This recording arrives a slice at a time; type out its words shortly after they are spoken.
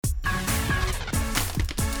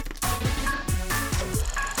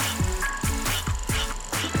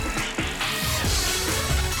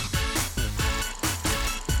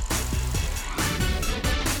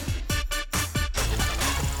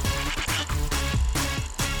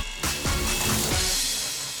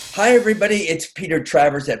Hi, everybody. It's Peter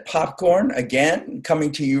Travers at Popcorn again,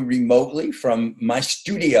 coming to you remotely from my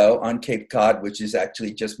studio on Cape Cod, which is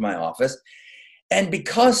actually just my office. And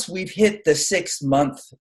because we've hit the 6 month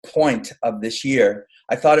point of this year,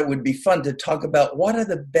 I thought it would be fun to talk about what are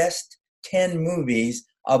the best 10 movies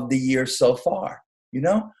of the year so far. You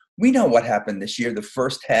know, we know what happened this year. The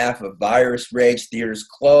first half of virus rage, theaters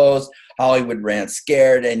closed, Hollywood ran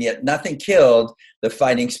scared, and yet nothing killed the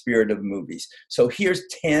fighting spirit of movies. So here's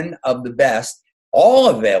 10 of the best, all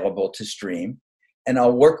available to stream, and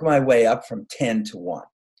I'll work my way up from 10 to 1.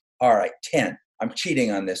 All right, 10. I'm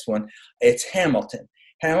cheating on this one. It's Hamilton.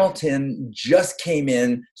 Hamilton just came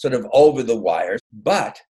in sort of over the wires,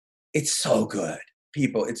 but it's so good.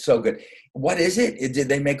 People, it's so good. What is it? Did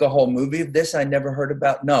they make a whole movie of this I never heard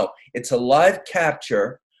about? No, it's a live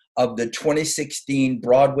capture of the 2016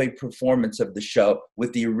 Broadway performance of the show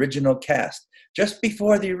with the original cast, just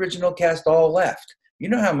before the original cast all left. You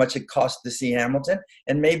know how much it cost to see Hamilton?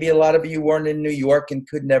 And maybe a lot of you weren't in New York and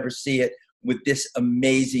could never see it with this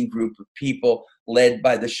amazing group of people led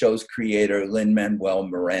by the show's creator, Lin-Manuel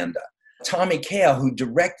Miranda. Tommy Kail, who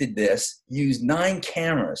directed this, used 9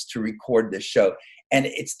 cameras to record this show. And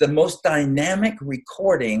it's the most dynamic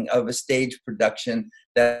recording of a stage production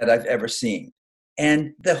that I've ever seen.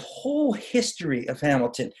 And the whole history of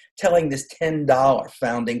Hamilton, telling this $10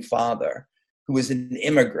 founding father, who was an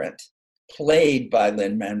immigrant, played by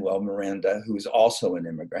Lin-Manuel Miranda, who is also an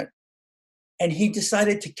immigrant. And he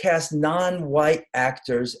decided to cast non-white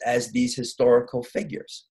actors as these historical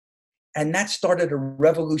figures. And that started a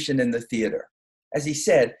revolution in the theater. As he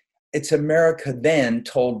said, it's America then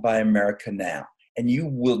told by America now. And you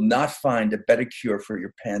will not find a better cure for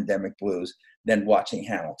your pandemic blues than watching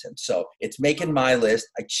Hamilton. So it's making my list.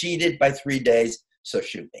 I cheated by 3 days, so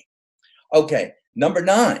shoot me. Okay, number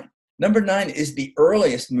 9. Number 9 is the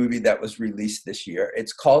earliest movie that was released this year.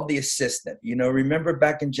 It's called The Assistant. You know, remember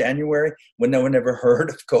back in January when no one ever heard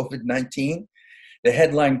of COVID-19? The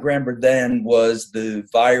headline grabber then was the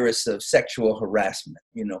virus of sexual harassment.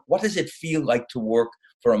 You know, what does it feel like to work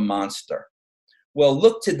for a monster? Well,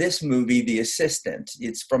 look to this movie, The Assistant.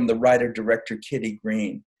 It's from the writer-director Kitty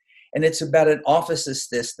Green. And it's about an office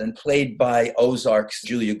assistant played by Ozark's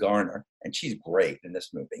Julia Garner. And she's great in this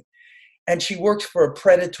movie. And she works for a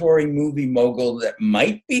predatory movie mogul that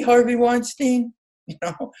might be Harvey Weinstein, you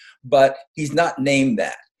know, but he's not named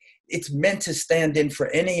that. It's meant to stand in for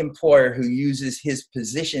any employer who uses his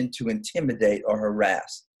position to intimidate or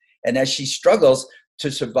harass. And as she struggles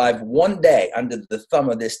to survive one day under the thumb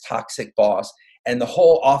of this toxic boss and the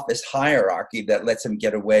whole office hierarchy that lets him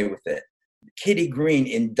get away with it, Kitty Green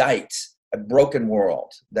indicts a broken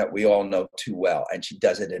world that we all know too well, and she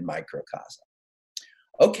does it in microcosm.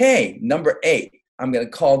 Okay, number 8. I'm going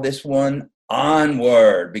to call this one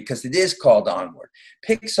Onward, because it is called Onward.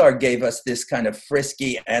 Pixar gave us this kind of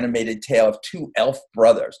frisky animated tale of 2 elf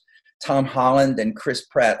brothers. Tom Holland and Chris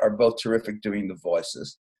Pratt are both terrific doing the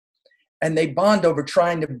voices. And they bond over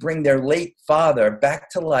trying to bring their late father back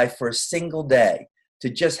to life for a single day,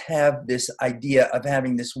 to just have this idea of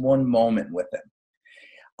having this one moment with him.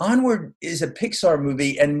 Onward is a Pixar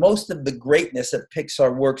movie, and most of the greatness of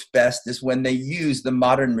Pixar works best is when they use the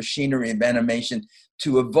modern machinery of animation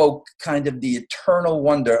to evoke kind of the eternal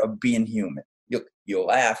wonder of being human. You'll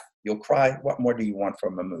laugh, you'll cry. What more do you want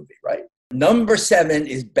from a movie, right? Number 7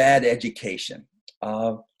 is Bad Education.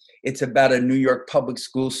 It's about a New York public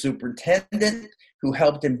school superintendent who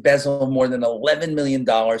helped embezzle more than $11 million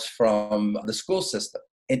from the school system.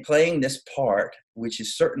 And playing this part, which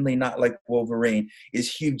is certainly not like Wolverine,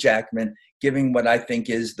 is Hugh Jackman giving what I think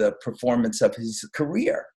is the performance of his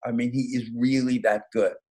career. I mean, he is really that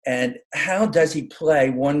good. And how does he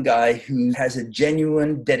play one guy who has a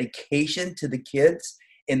genuine dedication to the kids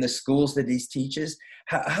in the schools that he teaches?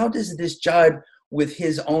 How does this jibe with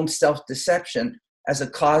his own self-deception as a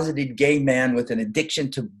closeted gay man with an addiction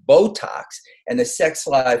to Botox and a sex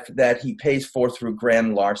life that he pays for through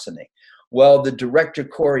grand larceny? Well, the director,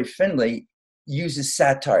 Corey Finley, uses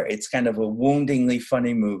satire. It's kind of a woundingly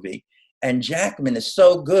funny movie. And Jackman is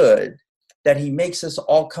so good that he makes us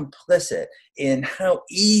all complicit in how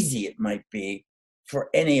easy it might be for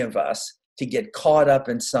any of us to get caught up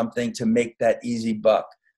in something to make that easy buck.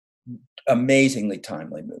 Amazingly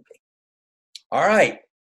timely movie. All right.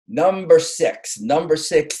 Number 6. Number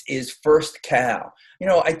 6 is First Cow. You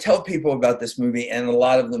know, I tell people about this movie, and a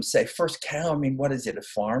lot of them say, First Cow, I mean, what is it, a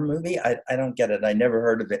farm movie? I don't get it. I never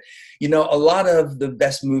heard of it. You know, a lot of the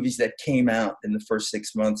best movies that came out in the first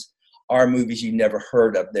 6 months are movies you never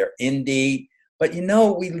heard of. They're indie. But, you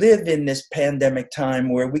know, we live in this pandemic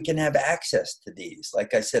time where we can have access to these.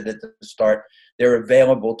 Like I said at the start, they're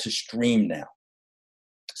available to stream now.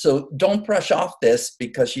 So don't brush off this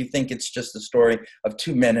because you think it's just a story of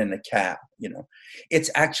two men in a cab. It's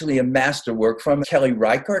actually a masterwork from Kelly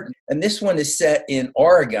Reichardt. And this one is set in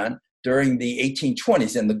Oregon during the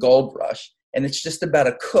 1820s in the gold rush. And it's just about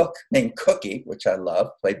a cook named Cookie, which I love,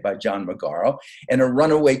 played by John Magaro, and a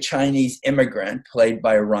runaway Chinese immigrant played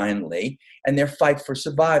by Ryan Lee, and their fight for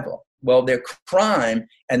survival. Well, their crime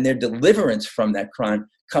and their deliverance from that crime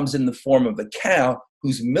comes in the form of a cow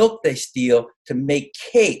whose milk they steal to make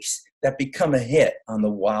cakes that become a hit on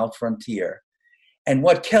the wild frontier. And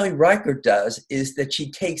what Kelly Reichardt does is that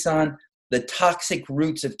she takes on the toxic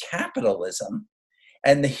roots of capitalism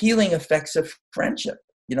and the healing effects of friendship.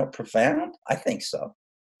 Profound? I think so.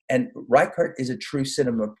 And Reichardt is a true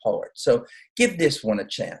cinema poet. So give this one a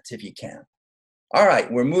chance if you can. All right,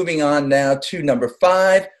 we're moving on now to number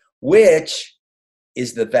 5, which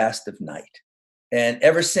is The Vast of Night. And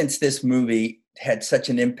ever since this movie had such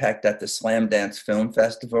an impact at the Slamdance Film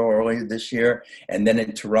Festival earlier this year, and then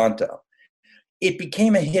in Toronto, it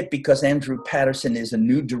became a hit because Andrew Patterson is a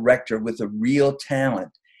new director with a real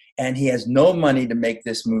talent. And he has no money to make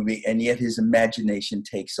this movie, and yet his imagination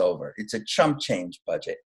takes over. It's a chump change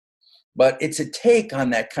budget. But it's a take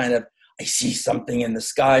on that kind of, I see something in the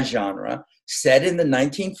sky genre, set in the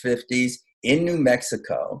 1950s in New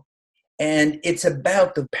Mexico. And it's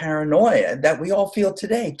about the paranoia that we all feel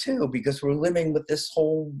today, too, because we're living with this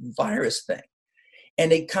whole virus thing.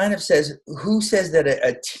 And it kind of says, who says that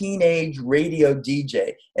a teenage radio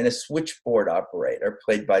DJ and a switchboard operator,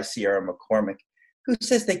 played by Sierra McCormick, who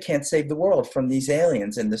says they can't save the world from these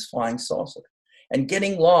aliens and this flying saucer? And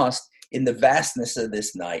getting lost in the vastness of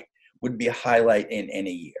this night would be a highlight in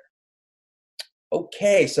any year.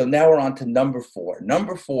 Okay, so now we're on to number 4.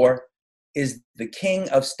 Number 4 is The King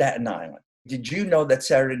of Staten Island. Did you know that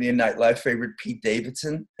Saturday Night Live favorite Pete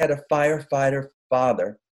Davidson had a firefighter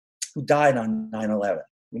father who died on 9/11?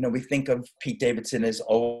 We think of Pete Davidson as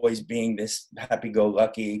always being this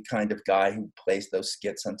happy-go-lucky kind of guy who plays those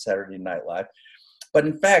skits on Saturday Night Live. But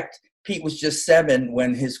in fact, Pete was just 7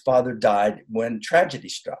 when his father died when tragedy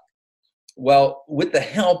struck. Well, with the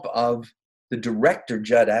help of the director,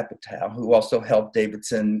 Judd Apatow, who also helped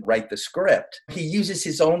Davidson write the script, he uses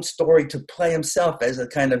his own story to play himself as a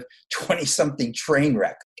kind of 20-something train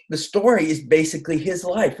wreck. The story is basically his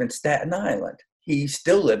life in Staten Island. He's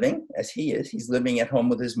still living, as he is. He's living at home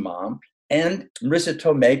with his mom. And Marissa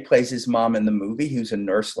Tomei plays his mom in the movie, who's a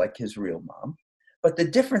nurse like his real mom. But the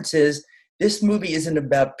difference is, this movie isn't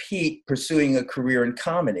about Pete pursuing a career in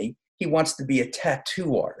comedy. He wants to be a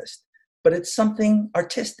tattoo artist. But it's something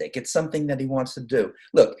artistic. It's something that he wants to do.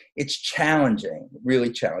 Look, it's challenging,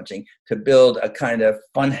 really challenging, to build a kind of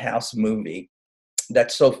funhouse movie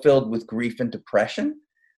that's so filled with grief and depression.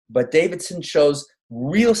 But Davidson shows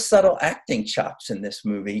real subtle acting chops in this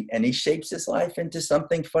movie, and he shapes his life into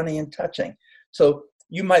something funny and touching. So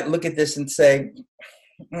you might look at this and say,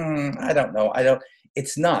 I don't know.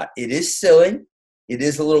 It's not. It is silly. It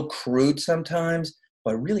is a little crude sometimes,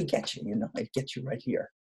 but it really gets you, it gets you right here.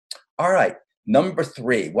 All right, number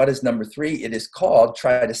 3. What is number 3? It is called,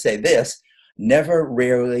 try to say this, Never,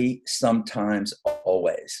 Rarely, Sometimes,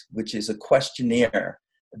 Always, which is a questionnaire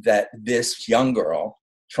that this young girl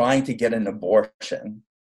trying to get an abortion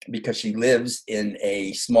because she lives in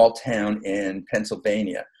a small town in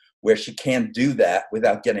Pennsylvania where she can't do that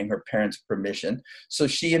without getting her parents' permission. So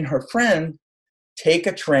she and her friend take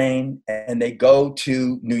a train and they go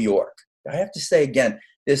to New York. I have to say again,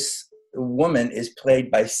 this woman is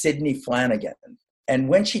played by Sydney Flanagan. And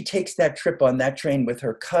when she takes that trip on that train with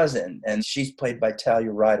her cousin, and she's played by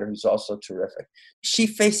Talia Ryder, who's also terrific, she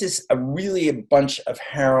faces a bunch of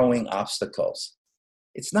harrowing obstacles.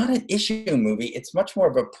 It's not an issue movie. It's much more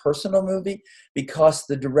of a personal movie because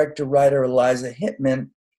the director, writer, Eliza Hittman,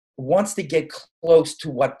 wants to get close to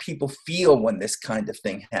what people feel when this kind of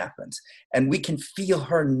thing happens. And we can feel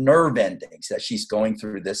her nerve endings as she's going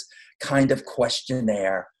through this kind of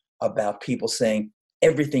questionnaire about people saying,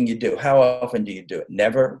 everything you do, how often do you do it?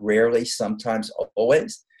 Never, rarely, sometimes,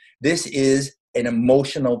 always. This is an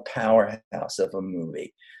emotional powerhouse of a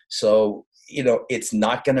movie. So, it's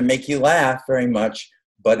not going to make you laugh very much,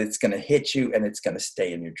 but it's going to hit you and it's going to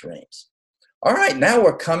stay in your dreams. All right, now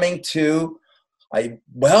we're coming to,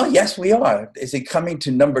 yes, we are. Is it coming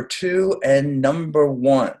to number 2 and number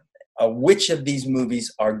 1? Which of these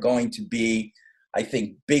movies are going to be, I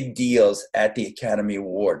think, big deals at the Academy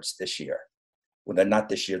Awards this year? Well, they're not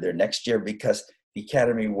this year, they're next year, because the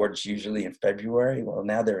Academy Awards usually in February. Well,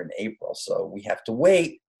 now they're in April, so we have to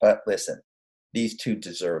wait. But listen, these two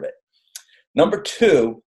deserve it. Number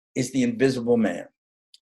 2 is The Invisible Man.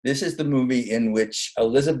 This is the movie in which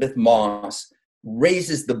Elizabeth Moss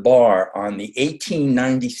raises the bar on the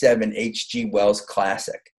 1897 H.G. Wells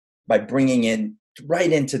classic by bringing in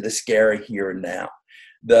right into the scary here and now.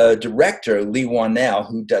 The director, Leigh Whannell,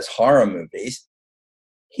 who does horror movies,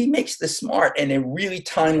 he makes the smart and a really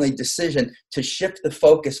timely decision to shift the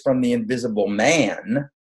focus from the invisible man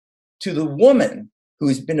to the woman who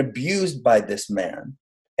has been abused by this man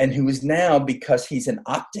and who is now, because he's an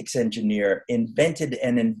optics engineer, invented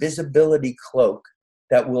an invisibility cloak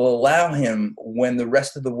that will allow him, when the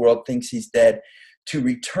rest of the world thinks he's dead, to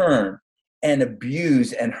return and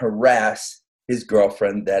abuse and harass his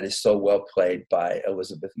girlfriend that is so well played by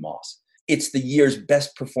Elizabeth Moss. It's the year's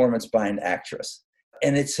best performance by an actress.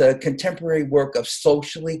 And it's a contemporary work of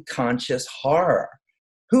socially conscious horror.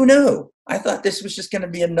 Who knew? I thought this was just going to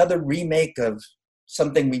be another remake of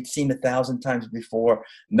something we'd seen 1,000 times before.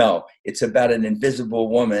 No, it's about an invisible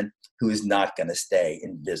woman who is not going to stay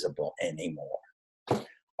invisible anymore.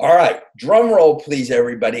 All right, drum roll, please,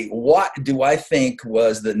 everybody. What do I think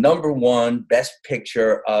was the number one best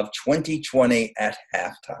picture of 2020 at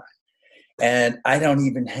halftime? And I don't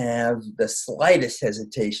even have the slightest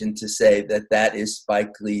hesitation to say that that is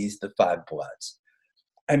Spike Lee's The Five Bloods.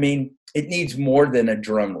 I mean, it needs more than a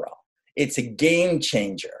drum roll. It's a game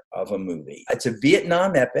changer of a movie. It's a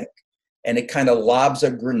Vietnam epic, and it kind of lobs a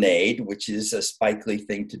grenade, which is a Spike Lee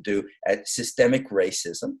thing to do, at systemic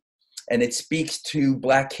racism. And it speaks to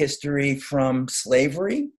Black history from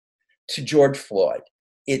slavery to George Floyd.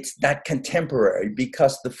 It's not contemporary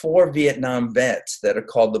because the 4 Vietnam vets that are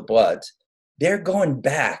called the Bloods, they're going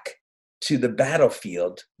back to the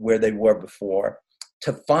battlefield where they were before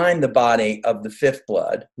to find the body of the 5th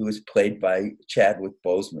Blood, who was played by Chadwick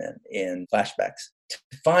Boseman in flashbacks, to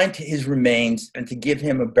find his remains and to give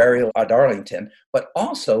him a burial at Arlington, but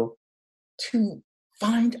also to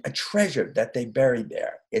find a treasure that they buried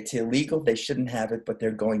there. It's illegal, they shouldn't have it, but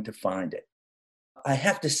they're going to find it. I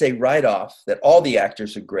have to say right off that all the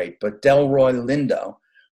actors are great, but Delroy Lindo,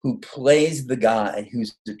 who plays the guy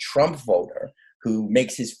who's the Trump voter, who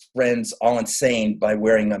makes his friends all insane by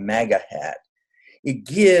wearing a MAGA hat, it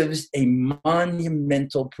gives a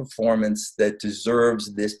monumental performance that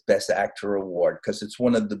deserves this Best Actor award because it's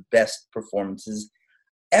one of the best performances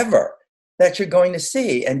ever that you're going to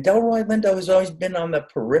see. And Delroy Lindo has always been on the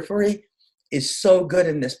periphery, is so good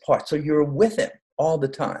in this part. So you're with him all the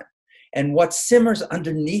time. And what simmers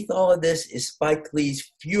underneath all of this is Spike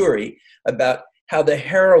Lee's fury about how the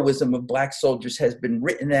heroism of Black soldiers has been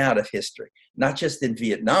written out of history, not just in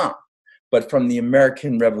Vietnam, but from the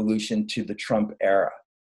American Revolution to the Trump era.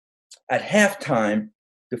 At halftime,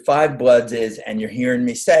 The Five Bloods is, and you're hearing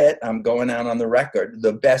me say it, I'm going out on the record,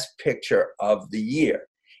 the best picture of the year.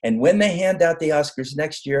 And when they hand out the Oscars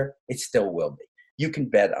next year, it still will be. You can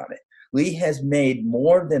bet on it. Lee has made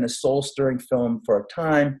more than a soul-stirring film for a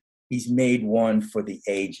time. He's made one for the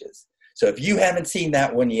ages. So if you haven't seen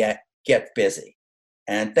that one yet, get busy.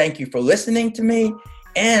 And thank you for listening to me.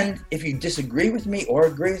 And if you disagree with me or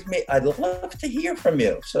agree with me, I'd love to hear from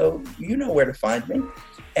you. So you know where to find me.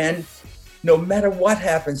 And no matter what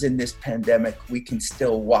happens in this pandemic, we can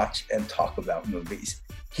still watch and talk about movies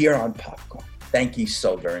here on Popcorn. Thank you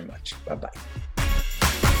so very much. Bye-bye.